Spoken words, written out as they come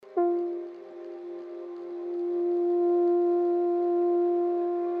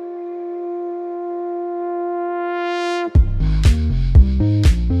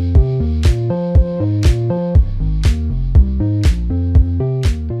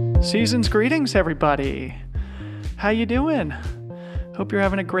Season's greetings, everybody. How you doing? Hope you're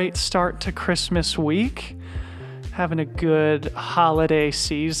having a great start to Christmas week. Having a good holiday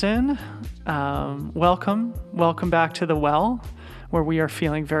season. Welcome back to The Well, where we are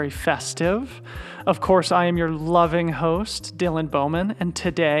feeling very festive. Of course, I am your loving host, Dylan Bowman, and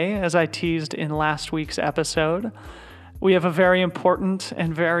today, as I teased in last week's episode, we have a very important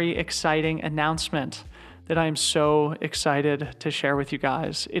and very exciting announcement that I am so excited to share with you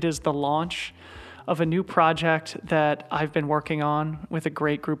guys. It is the launch of a new project that I've been working on with a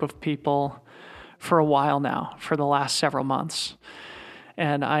great group of people for a while now, for the last several months.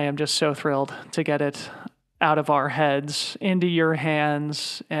 And I am just so thrilled to get it out of our heads, into your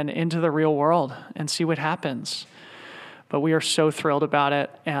hands, and into the real world and see what happens. But we are so thrilled about it,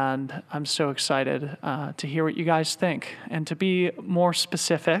 and I'm so excited to hear what you guys think. And to be more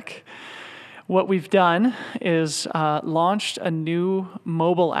specific, what we've done is launched a new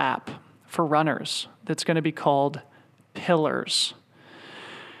mobile app for runners that's going to be called Pyllars.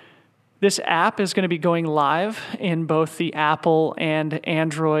 This app is going to be going live in both the Apple and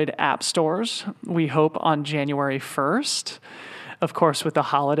Android app stores, we hope on January 1st. Of course, with the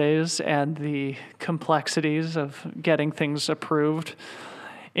holidays and the complexities of getting things approved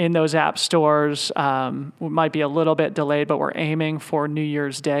in those app stores, we might be a little bit delayed, but we're aiming for New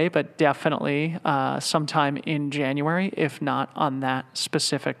Year's Day, but definitely sometime in January, if not on that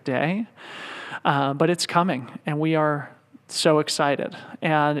specific day. But it's coming, and we are so excited.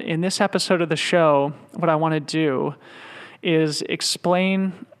 And in this episode of the show, what I want to do is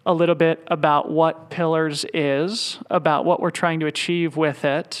explain a little bit about what Pyllars is, about what we're trying to achieve with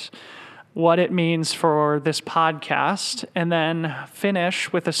it, what it means for this podcast, and then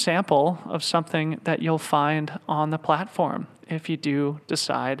finish with a sample of something that you'll find on the platform if you do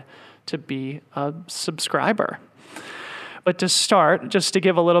decide to be a subscriber. But to start, just to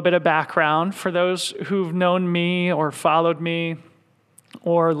give a little bit of background, for those who've known me or followed me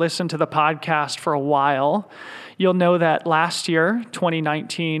or listened to the podcast for a while, you'll know that last year,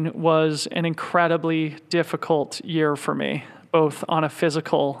 2019, was an incredibly difficult year for me, both on a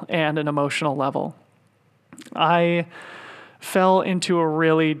physical and an emotional level. I fell into a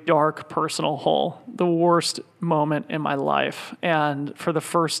really dark personal hole, the worst moment in my life. And for the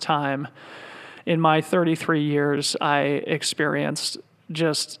first time in my 33 years, I experienced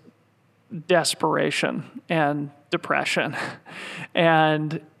just desperation and depression.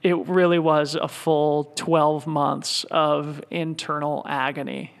 And it really was a full 12 months of internal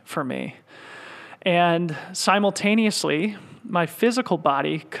agony for me. And simultaneously, my physical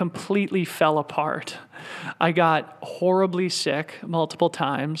body completely fell apart. I got horribly sick multiple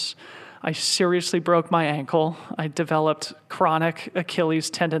times. I seriously broke my ankle. I developed chronic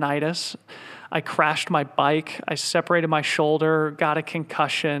Achilles tendonitis. I crashed my bike. I separated my shoulder, got a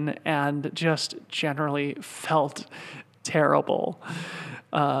concussion, and just generally felt terrible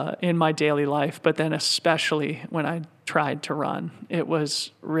in my daily life, but then especially when I tried to run. It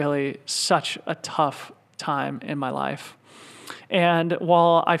was really such a tough time in my life. And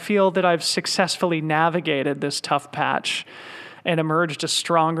while I feel that I've successfully navigated this tough patch and emerged a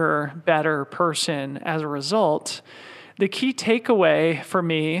stronger, better person as a result, the key takeaway for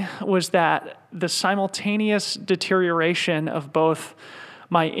me was that the simultaneous deterioration of both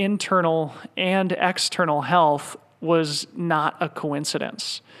my internal and external health was not a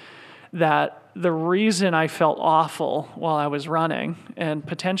coincidence. That the reason I felt awful while I was running, and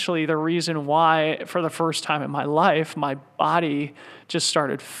potentially the reason why, for the first time in my life, my body just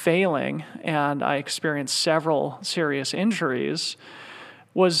started failing and I experienced several serious injuries,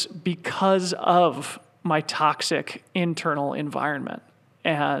 was because of my toxic internal environment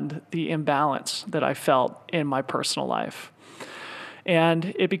and the imbalance that I felt in my personal life.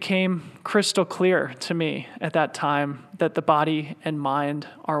 And it became crystal clear to me at that time that the body and mind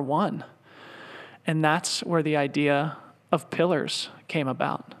are one. And that's where the idea of Pyllars came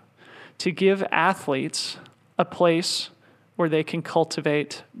about, to give athletes a place where they can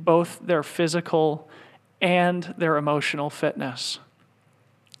cultivate both their physical and their emotional fitness.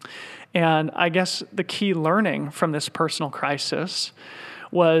 And I guess the key learning from this personal crisis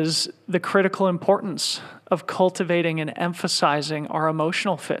was the critical importance of cultivating and emphasizing our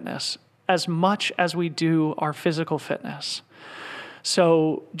emotional fitness as much as we do our physical fitness.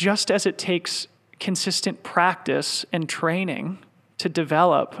 So just as it takes consistent practice and training to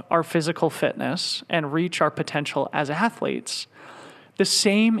develop our physical fitness and reach our potential as athletes, the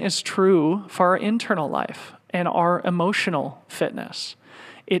same is true for our internal life and our emotional fitness.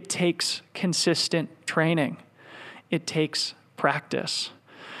 It takes consistent training. It takes practice.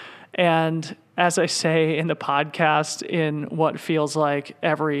 And as I say in the podcast, in what feels like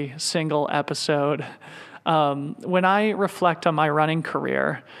every single episode, when I reflect on my running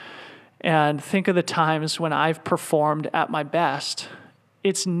career and think of the times when I've performed at my best,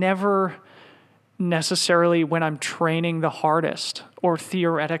 it's never necessarily when I'm training the hardest or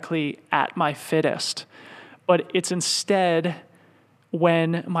theoretically at my fittest, but it's instead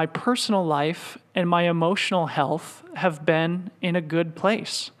when my personal life and my emotional health have been in a good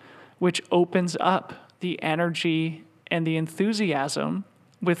place, which opens up the energy and the enthusiasm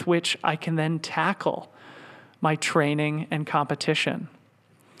with which I can then tackle my training and competition.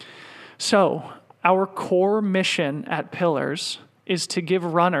 So, our core mission at Pyllars is to give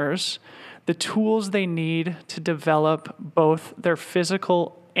runners the tools they need to develop both their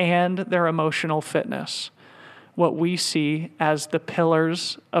physical and their emotional fitness, what we see as the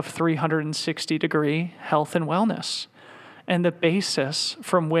pillars of 360-degree health and wellness, and the basis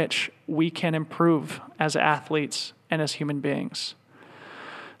from which we can improve as athletes and as human beings.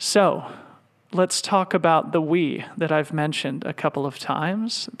 So, let's talk about the we that I've mentioned a couple of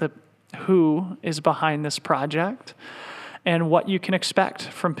times, the who is behind this project, and what you can expect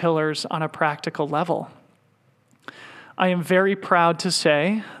from Pyllars on a practical level. I am very proud to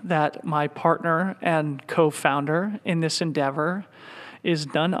say that my partner and co-founder in this endeavor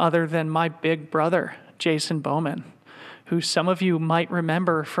is none other than my big brother, Jason Bowman, who some of you might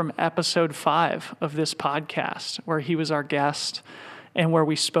remember from episode 5 of this podcast, where he was our guest and where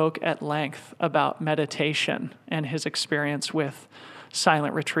we spoke at length about meditation and his experience with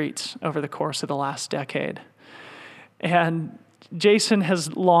silent retreats over the course of the last decade. And Jason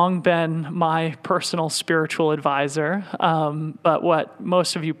has long been my personal spiritual advisor, but what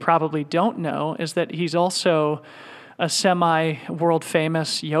most of you probably don't know is that he's also a semi-world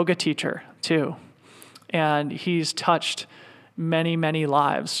famous yoga teacher too. And he's touched many, many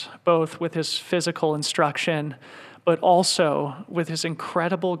lives, both with his physical instruction, but also with his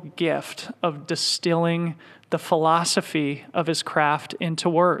incredible gift of distilling the philosophy of his craft into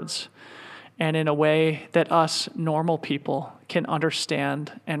words, and in a way that us normal people can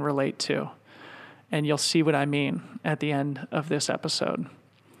understand and relate to. And you'll see what I mean at the end of this episode.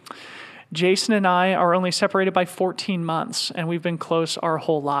 Jason and I are only separated by 14 months, and we've been close our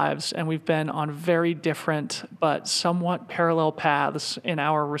whole lives, and we've been on very different but somewhat parallel paths in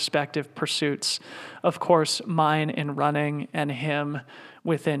our respective pursuits. Of course, mine in running and him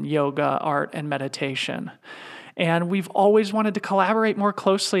within yoga, art, and meditation. And we've always wanted to collaborate more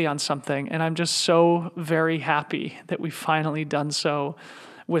closely on something, and I'm just so very happy that we've finally done so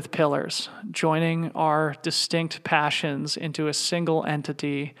with Pyllars, joining our distinct passions into a single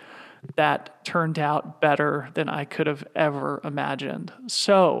entity that turned out better than I could have ever imagined.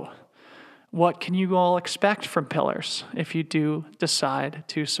 So, what can you all expect from Pyllars if you do decide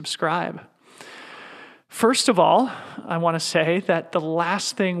to subscribe? First of all, I want to say that the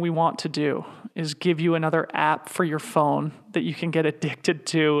last thing we want to do is give you another app for your phone that you can get addicted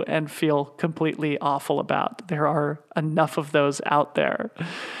to and feel completely awful about. There are enough of those out there.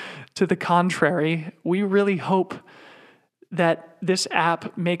 To the contrary, we really hope that this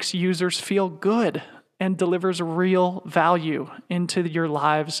app makes users feel good and delivers real value into your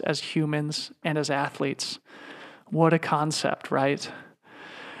lives as humans and as athletes. What a concept, right?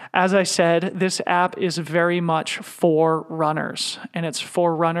 As I said, this app is very much for runners, and it's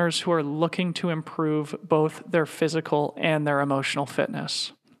for runners who are looking to improve both their physical and their emotional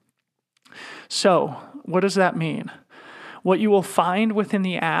fitness. So, what does that mean? What you will find within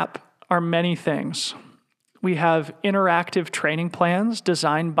the app are many things. We have interactive training plans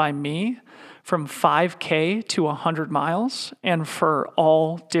designed by me from 5K to 100 miles, and for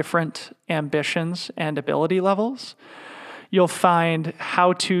all different ambitions and ability levels. You'll find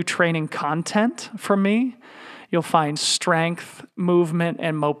how-to training content from me. You'll find strength, movement,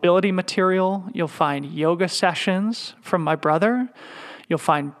 and mobility material. You'll find yoga sessions from my brother. You'll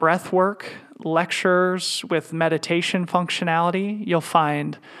find breath work, lectures with meditation functionality. You'll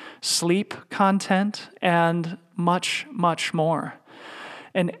find sleep content, and much, much more.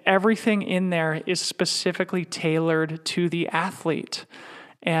 And everything in there is specifically tailored to the athlete.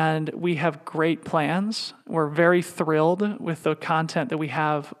 And we have great plans. We're very thrilled with the content that we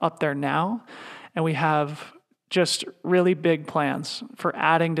have up there now. And we have just really big plans for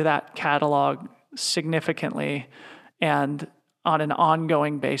adding to that catalog significantly and on an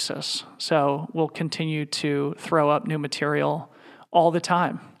ongoing basis. So we'll continue to throw up new material all the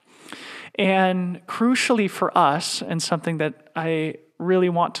time. And crucially for us, and something that I really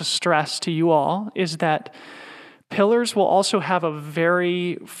want to stress to you all, is that Pyllars will also have a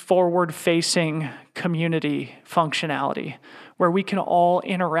very forward-facing community functionality where we can all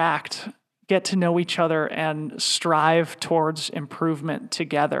interact, get to know each other and strive towards improvement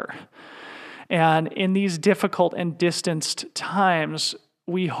together. And in these difficult and distanced times,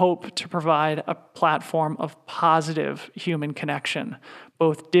 we hope to provide a platform of positive human connection,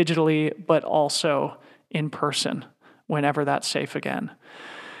 both digitally but also in person, whenever that's safe again.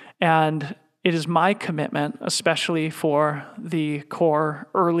 And it is my commitment, especially for the core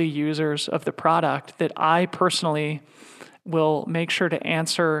early users of the product, that I personally will make sure to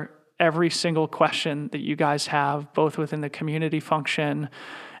answer every single question that you guys have, both within the community function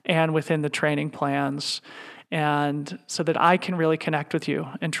and within the training plans, and so that I can really connect with you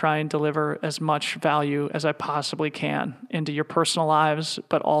and try and deliver as much value as I possibly can into your personal lives,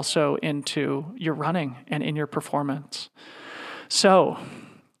 but also into your running and in your performance. So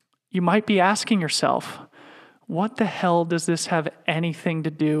you might be asking yourself, what the hell does this have anything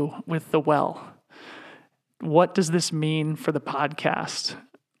to do with the well? What does this mean for the podcast?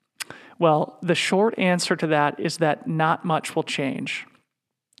 Well, the short answer to that is that not much will change.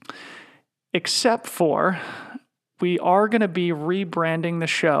 Except for we are going to be rebranding the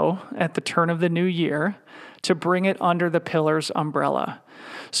show at the turn of the new year to bring it under the Pyllars umbrella.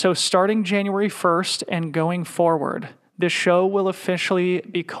 So starting January 1st and going forward, the show will officially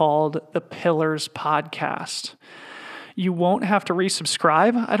be called the Pyllars Podcast. You won't have to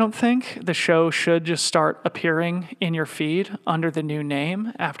resubscribe, I don't think. The show should just start appearing in your feed under the new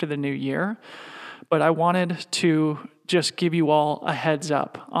name after the new year. But I wanted to just give you all a heads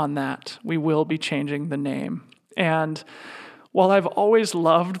up on that. We will be changing the name. And while I've always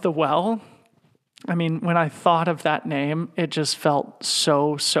loved the well, I mean, when I thought of that name, it just felt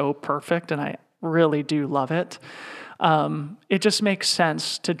so perfect, and I really do love it. It just makes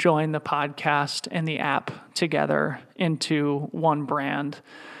sense to join the podcast and the app together into one brand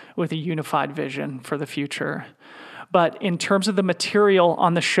with a unified vision for the future. But in terms of the material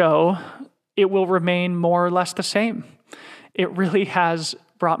on the show, it will remain more or less the same. It really has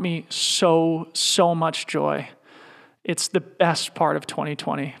brought me so much joy. It's the best part of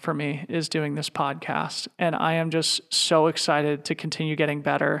 2020 for me, is doing this podcast. And I am just so excited to continue getting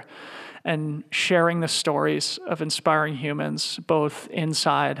better and sharing the stories of inspiring humans, both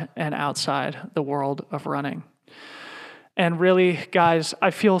inside and outside the world of running. And really, guys,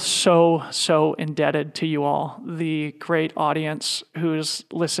 I feel so indebted to you all, the great audience who's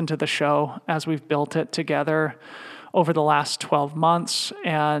listened to the show as we've built it together over the last 12 months.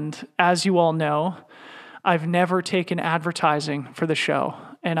 And as you all know, I've never taken advertising for the show,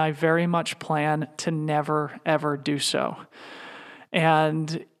 and I very much plan to never, ever do so.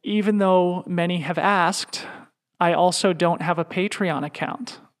 And even though many have asked, I also don't have a Patreon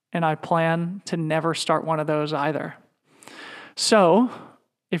account, and I plan to never start one of those either. So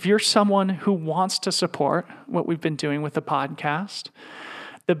if you're someone who wants to support what we've been doing with the podcast,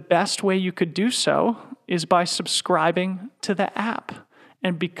 the best way you could do so is by subscribing to the app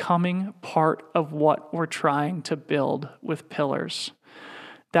and becoming part of what we're trying to build with Pyllars.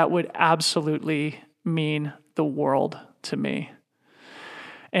 That would absolutely mean the world to me,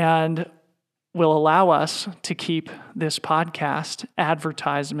 and will allow us to keep this podcast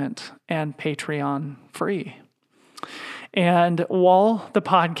advertisement and Patreon free. And while the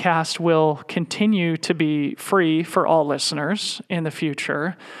podcast will continue to be free for all listeners in the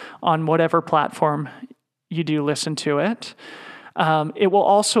future on whatever platform you do listen to it, it will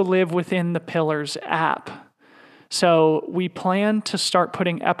also live within the Pyllars app. So we plan to start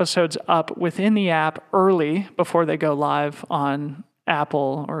putting episodes up within the app early before they go live on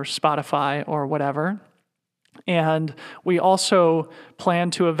Apple or Spotify or whatever. And we also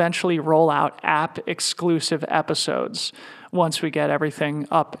plan to eventually roll out app-exclusive episodes once we get everything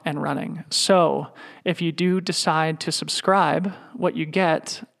up and running. So if you do decide to subscribe, what you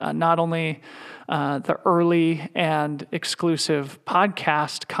get, not only the early and exclusive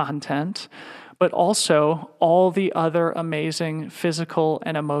podcast content, but also all the other amazing physical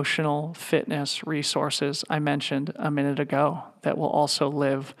and emotional fitness resources I mentioned a minute ago that will also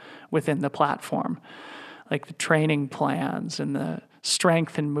live within the platform, like the training plans and the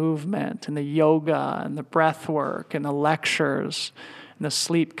strength and movement and the yoga and the breath work and the lectures and the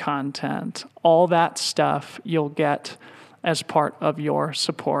sleep content. All that stuff you'll get as part of your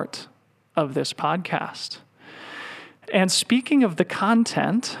support of this podcast. And speaking of the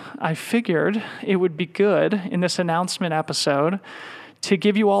content, I figured it would be good in this announcement episode to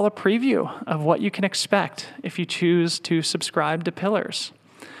give you all a preview of what you can expect if you choose to subscribe to Pyllars.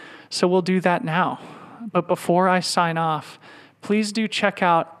 So we'll do that now. But before I sign off, please do check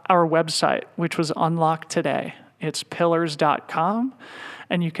out our website, which was unlocked today. It's pyllars.com,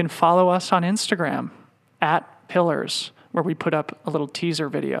 and you can follow us on Instagram @Pyllars where we put up a little teaser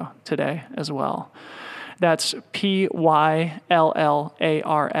video today as well. That's Pyllars,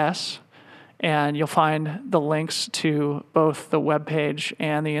 and you'll find the links to both the webpage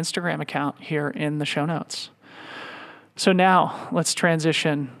and the Instagram account here in the show notes. So now let's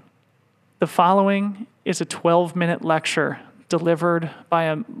transition. The following is a 12-minute lecture delivered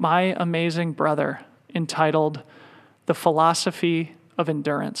by my amazing brother entitled The Philosophy of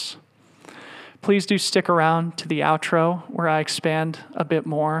Endurance. Please do stick around to the outro where I expand a bit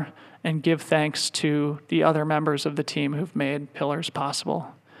more and give thanks to the other members of the team who've made Pyllars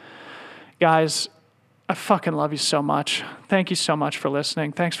possible. Guys, I fucking love you so much. Thank you so much for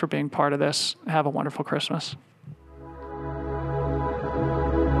listening. Thanks for being part of this. Have a wonderful Christmas.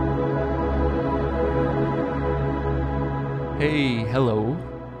 Hey, hello.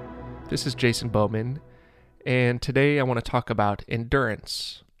 This is Jason Bowman, and today I want to talk about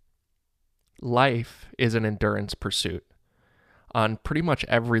endurance. Life is an endurance pursuit on pretty much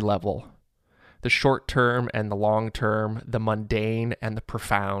every level. The short term and the long term, the mundane and the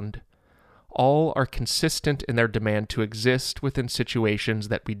profound, all are consistent in their demand to exist within situations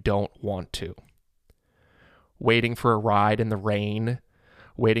that we don't want to. Waiting for a ride in the rain,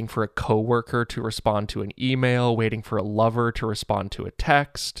 waiting for a coworker to respond to an email, waiting for a lover to respond to a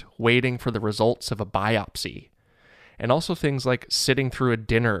text, waiting for the results of a biopsy, and also things like sitting through a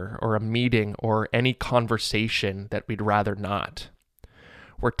dinner or a meeting or any conversation that we'd rather not.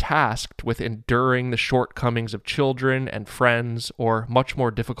 We're tasked with enduring the shortcomings of children and friends, or much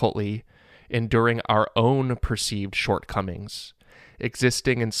more difficultly, enduring our own perceived shortcomings,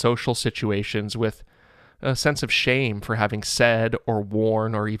 existing in social situations with a sense of shame for having said or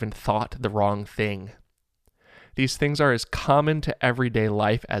worn or even thought the wrong thing. These things are as common to everyday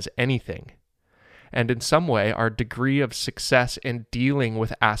life as anything, and in some way our degree of success in dealing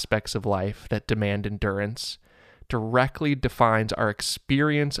with aspects of life that demand endurance directly defines our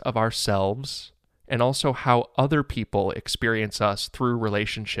experience of ourselves and also how other people experience us through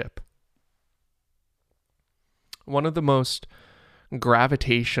relationship. One of the most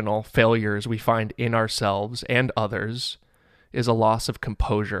gravitational failures we find in ourselves and others is a loss of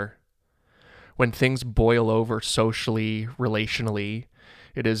composure. When things boil over socially, relationally,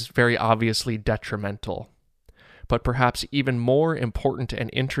 it is very obviously detrimental. But perhaps even more important and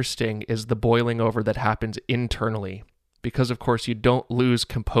interesting is the boiling over that happens internally, because of course you don't lose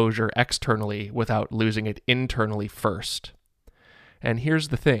composure externally without losing it internally first. And here's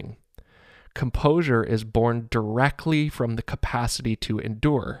the thing. Composure is born directly from the capacity to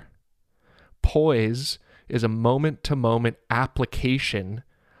endure. Poise is a moment-to-moment application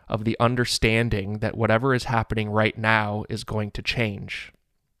of the understanding that whatever is happening right now is going to change.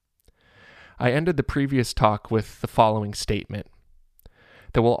 I ended the previous talk with the following statement.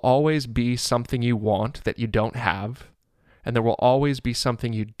 There will always be something you want that you don't have, and there will always be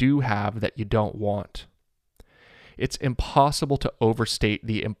something you do have that you don't want. It's impossible to overstate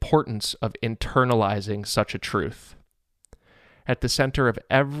the importance of internalizing such a truth. At the center of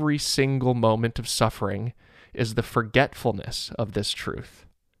every single moment of suffering is the forgetfulness of this truth.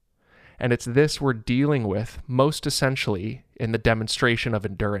 And it's this we're dealing with most essentially in the demonstration of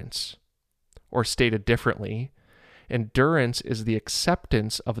endurance. Or stated differently, endurance is the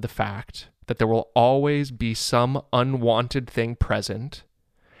acceptance of the fact that there will always be some unwanted thing present,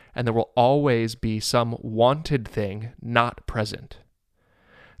 and there will always be some wanted thing not present.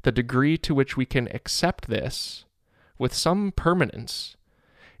 The degree to which we can accept this, with some permanence,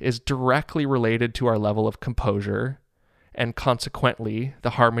 is directly related to our level of composure, and consequently,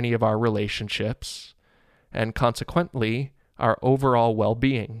 the harmony of our relationships, and consequently, our overall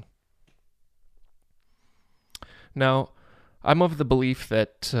well-being. Now, I'm of the belief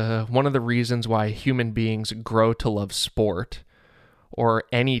that one of the reasons why human beings grow to love sport, or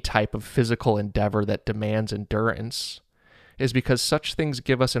any type of physical endeavor that demands endurance, is because such things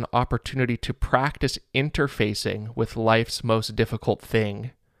give us an opportunity to practice interfacing with life's most difficult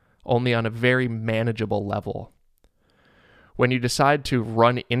thing, only on a very manageable level. When you decide to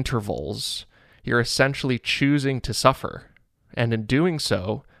run intervals, you're essentially choosing to suffer, and in doing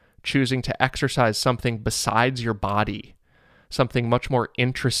so, choosing to exercise something besides your body, something much more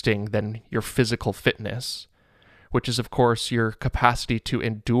interesting than your physical fitness, which is, of course, your capacity to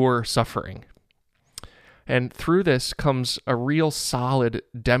endure suffering. And through this comes a real solid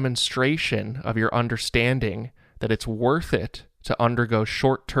demonstration of your understanding that it's worth it to undergo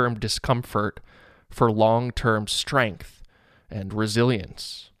short-term discomfort for long-term strength and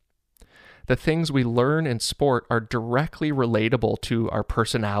resilience. The things we learn in sport are directly relatable to our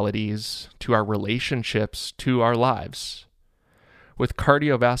personalities, to our relationships, to our lives. With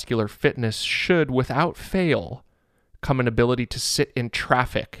cardiovascular fitness should, without fail, come an ability to sit in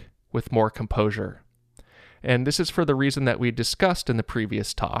traffic with more composure. And this is for the reason that we discussed in the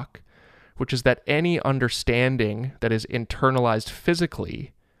previous talk, which is that any understanding that is internalized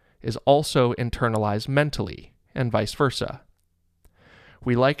physically is also internalized mentally, and vice versa.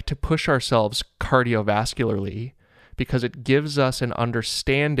 We like to push ourselves cardiovascularly because it gives us an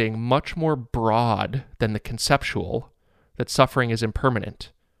understanding much more broad than the conceptual that suffering is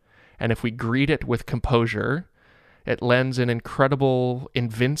impermanent. And if we greet it with composure, it lends an incredible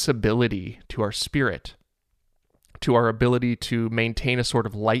invincibility to our spirit, to our ability to maintain a sort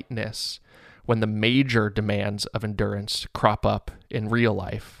of lightness when the major demands of endurance crop up in real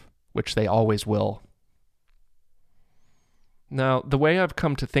life, which they always will. Now, the way I've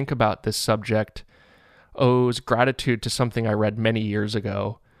come to think about this subject owes gratitude to something I read many years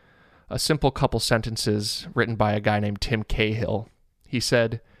ago, a simple couple sentences written by a guy named Tim Cahill. He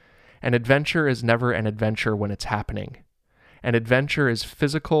said, "An adventure is never an adventure when it's happening. An adventure is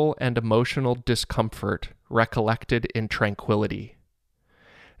physical and emotional discomfort recollected in tranquility."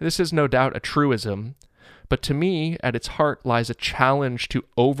 This is no doubt a truism, but to me, at its heart lies a challenge to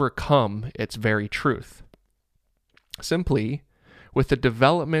overcome its very truth. Simply, with the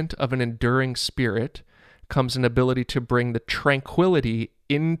development of an enduring spirit comes an ability to bring the tranquility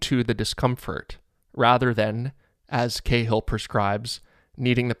into the discomfort, rather than, as Cahill prescribes,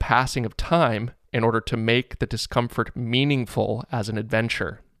 needing the passing of time in order to make the discomfort meaningful as an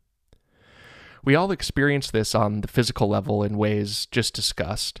adventure. We all experience this on the physical level in ways just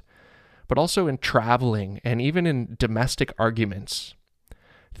discussed, but also in traveling and even in domestic arguments.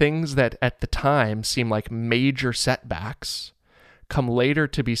 Things that at the time seem like major setbacks come later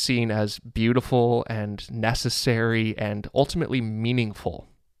to be seen as beautiful and necessary and ultimately meaningful.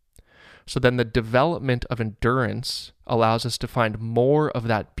 So then the development of endurance allows us to find more of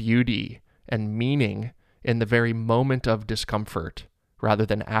that beauty and meaning in the very moment of discomfort rather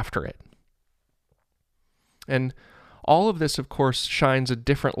than after it. And all of this, of course, shines a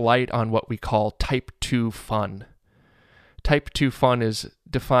different light on what we call type 2 fun. Type 2 fun is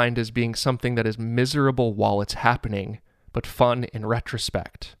defined as being something that is miserable while it's happening, but fun in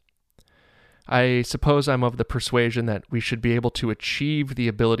retrospect. I suppose I'm of the persuasion that we should be able to achieve the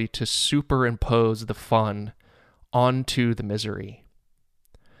ability to superimpose the fun onto the misery.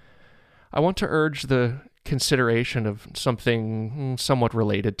 I want to urge the consideration of something somewhat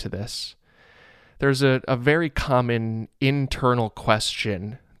related to this. There's a very common internal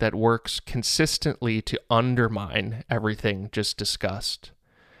question that works consistently to undermine everything just discussed.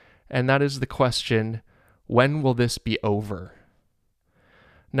 And that is the question, when will this be over?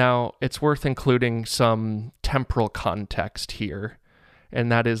 Now, it's worth including some temporal context here,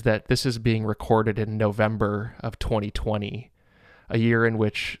 and that is that this is being recorded in November of 2020, a year in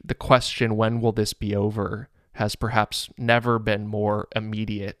which the question, when will this be over, has perhaps never been more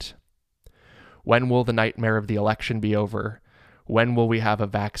immediate. When will the nightmare of the election be over? When will we have a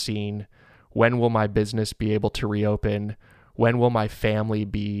vaccine? When will my business be able to reopen? When will my family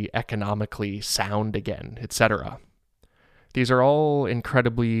be economically sound again, etc.? These are all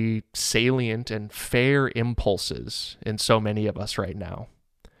incredibly salient and fair impulses in so many of us right now.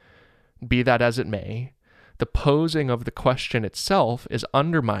 Be that as it may, the posing of the question itself is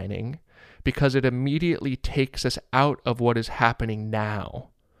undermining because it immediately takes us out of what is happening now,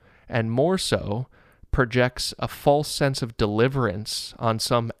 and more so, projects a false sense of deliverance on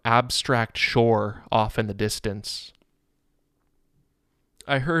some abstract shore off in the distance.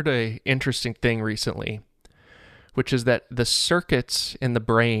 I heard an interesting thing recently, which is that the circuits in the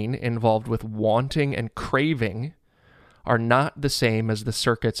brain involved with wanting and craving are not the same as the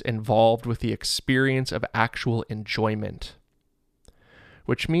circuits involved with the experience of actual enjoyment.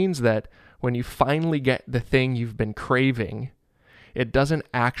 Which means that when you finally get the thing you've been craving, it doesn't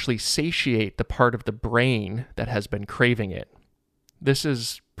actually satiate the part of the brain that has been craving it. This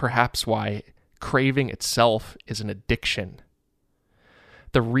is perhaps why craving itself is an addiction.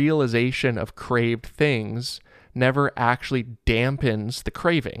 The realization of craved things never actually dampens the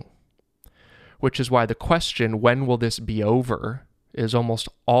craving, which is why the question, when will this be over, is almost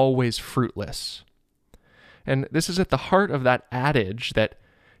always fruitless. And this is at the heart of that adage that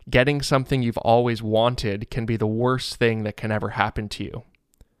getting something you've always wanted can be the worst thing that can ever happen to you.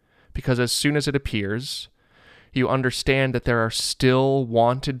 Because as soon as it appears, you understand that there are still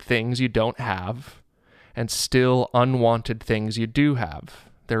wanted things you don't have and still unwanted things you do have.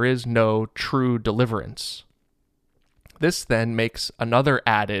 There is no true deliverance. This then makes another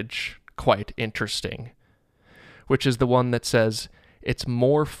adage quite interesting, which is the one that says, it's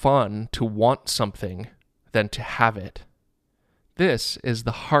more fun to want something than to have it. This is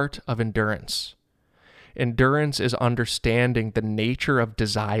the heart of endurance. Endurance is understanding the nature of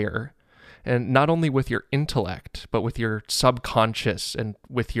desire, and not only with your intellect, but with your subconscious and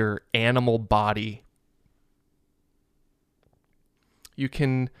with your animal body. You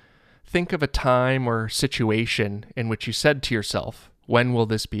can think of a time or situation in which you said to yourself, "When will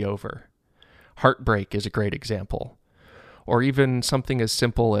this be over?" Heartbreak is a great example. Or even something as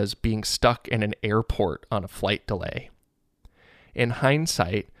simple as being stuck in an airport on a flight delay. In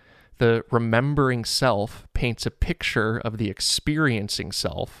hindsight, the remembering self paints a picture of the experiencing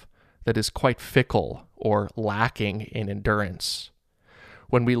self that is quite fickle or lacking in endurance.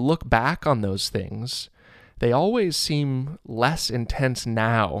 When we look back on those things, they always seem less intense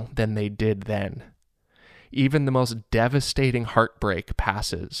now than they did then. Even the most devastating heartbreak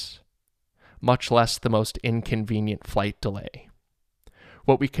passes, much less the most inconvenient flight delay.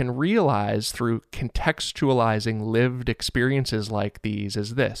 What we can realize through contextualizing lived experiences like these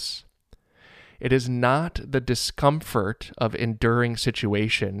is this: it is not the discomfort of enduring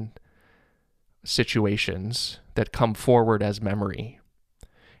situations that come forward as memory.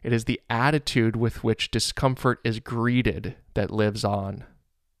 It is the attitude with which discomfort is greeted that lives on.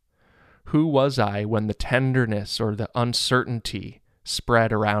 Who was I when the tenderness or the uncertainty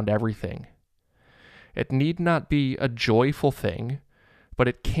spread around everything? It need not be a joyful thing, but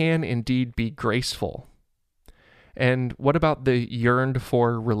it can indeed be graceful. And what about the yearned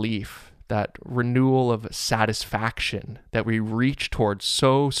for relief, that renewal of satisfaction that we reach towards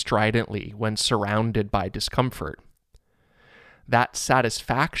so stridently when surrounded by discomfort? That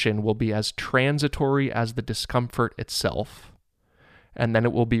satisfaction will be as transitory as the discomfort itself, and then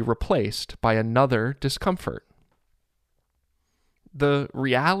it will be replaced by another discomfort. The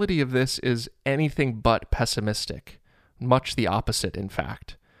reality of this is anything but pessimistic, much the opposite, in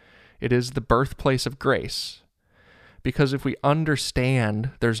fact. It is the birthplace of grace, because if we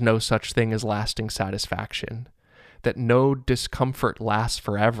understand there's no such thing as lasting satisfaction, that no discomfort lasts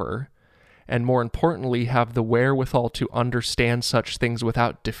forever, and more importantly, have the wherewithal to understand such things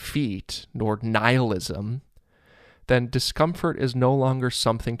without defeat nor nihilism, then discomfort is no longer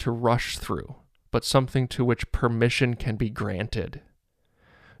something to rush through, but something to which permission can be granted.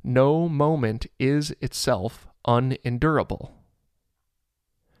 No moment is itself unendurable.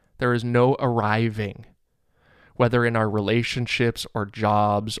 There is no arriving, whether in our relationships or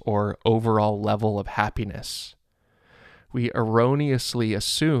jobs or overall level of happiness. We erroneously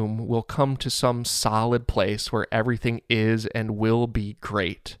assume we'll come to some solid place where everything is and will be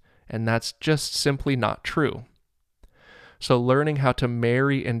great, and that's just simply not true. So learning how to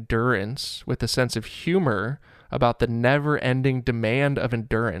marry endurance with a sense of humor about the never-ending demand of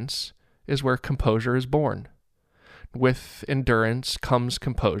endurance is where composure is born. With endurance comes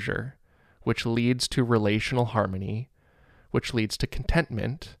composure, which leads to relational harmony, which leads to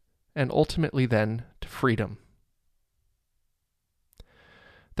contentment, and ultimately then to freedom.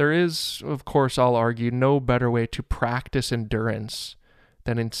 There is, of course, I'll argue, no better way to practice endurance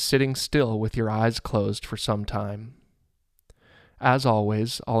than in sitting still with your eyes closed for some time. As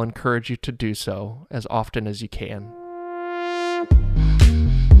always, I'll encourage you to do so as often as you can.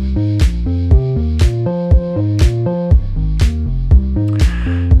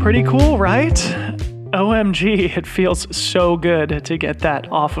 Pretty cool, right? OMG, it feels so good to get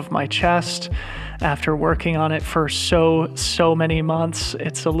that off of my chest after working on it for so many months.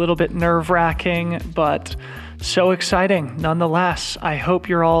 It's a little bit nerve-wracking, but so exciting nonetheless. I hope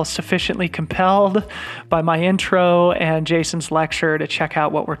you're all sufficiently compelled by my intro and Jason's lecture to check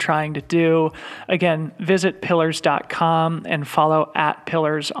out what we're trying to do. Again, visit Pyllars.com and follow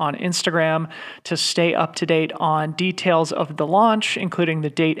 @Pyllars on Instagram to stay up to date on details of the launch, including the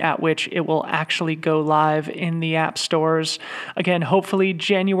date at which it will actually go live in the app stores. Again, hopefully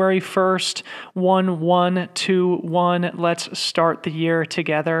January 1st, 1121. Let's start the year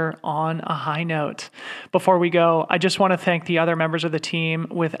together on a high note. Before we go, I just want to thank the other members of the team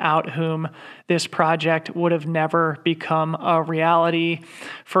without whom this project would have never become a reality.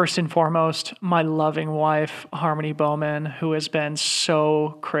 First and foremost, my loving wife, Harmony Bowman, who has been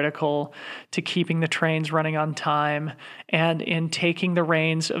so critical to keeping the trains running on time and in taking the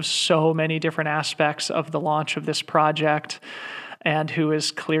reins of so many different aspects of the launch of this project, and who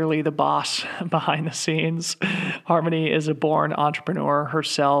is clearly the boss behind the scenes. Harmony is a born entrepreneur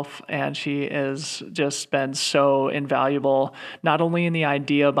herself, and she has just been so invaluable, not only in the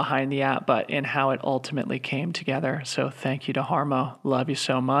idea behind the app, but in how it ultimately came together. So thank you to Harmo. Love you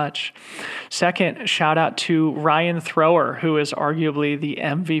so much. Second, shout out to Ryan Thrower, who is arguably the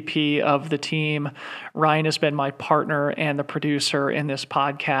MVP of the team. Ryan has been my partner and the producer in this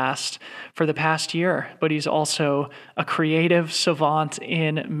podcast for the past year, but he's also a creative savant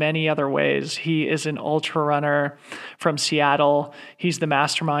in many other ways. He is an ultra runner from Seattle. He's the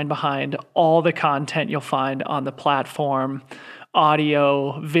mastermind behind all the content you'll find on the platform.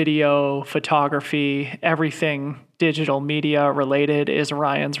 Audio, video, photography, everything digital media related is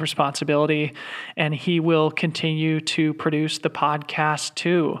Ryan's responsibility, and he will continue to produce the podcast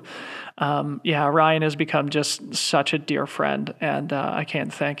too. Ryan has become just such a dear friend, and I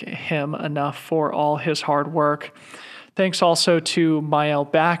can't thank him enough for all his hard work. Thanks also to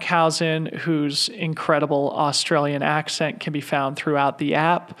Maël Backhausen, whose incredible Australian accent can be found throughout the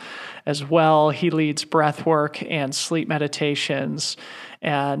app as well. He leads breath work and sleep meditations,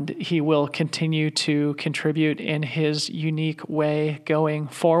 and he will continue to contribute in his unique way going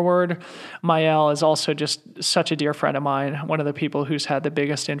forward. Maël is also just such a dear friend of mine, one of the people who's had the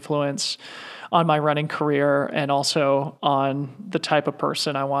biggest influence on my running career and also on the type of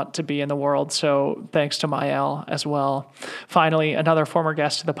person I want to be in the world. So thanks to Maël as well. Finally, another former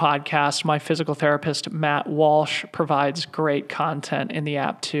guest of the podcast, my physical therapist, Matt Walsh, provides great content in the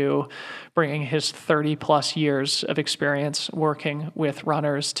app too, bringing his 30 plus years of experience working with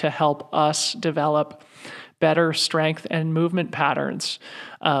runners to help us develop better strength and movement patterns.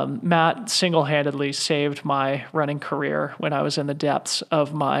 Matt single-handedly saved my running career when I was in the depths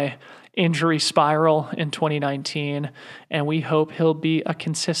of my injury spiral in 2019, and we hope he'll be a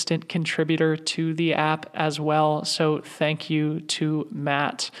consistent contributor to the app as well. So thank you to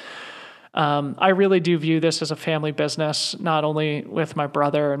Matt. I really do view this as a family business, not only with my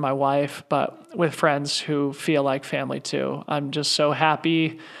brother and my wife, but with friends who feel like family too. I'm just so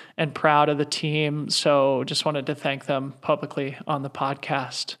happy and proud of the team. So just wanted to thank them publicly on the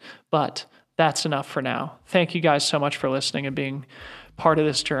podcast. But that's enough for now. Thank you guys so much for listening and being part of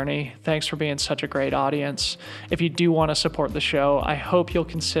this journey. Thanks for being such a great audience. If you do want to support the show, I hope you'll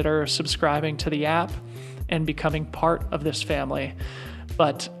consider subscribing to the app and becoming part of this family.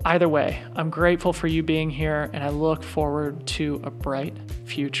 But either way, I'm grateful for you being here, and I look forward to a bright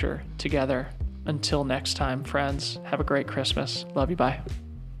future together. Until next time, friends, have a great Christmas. Love you. Bye.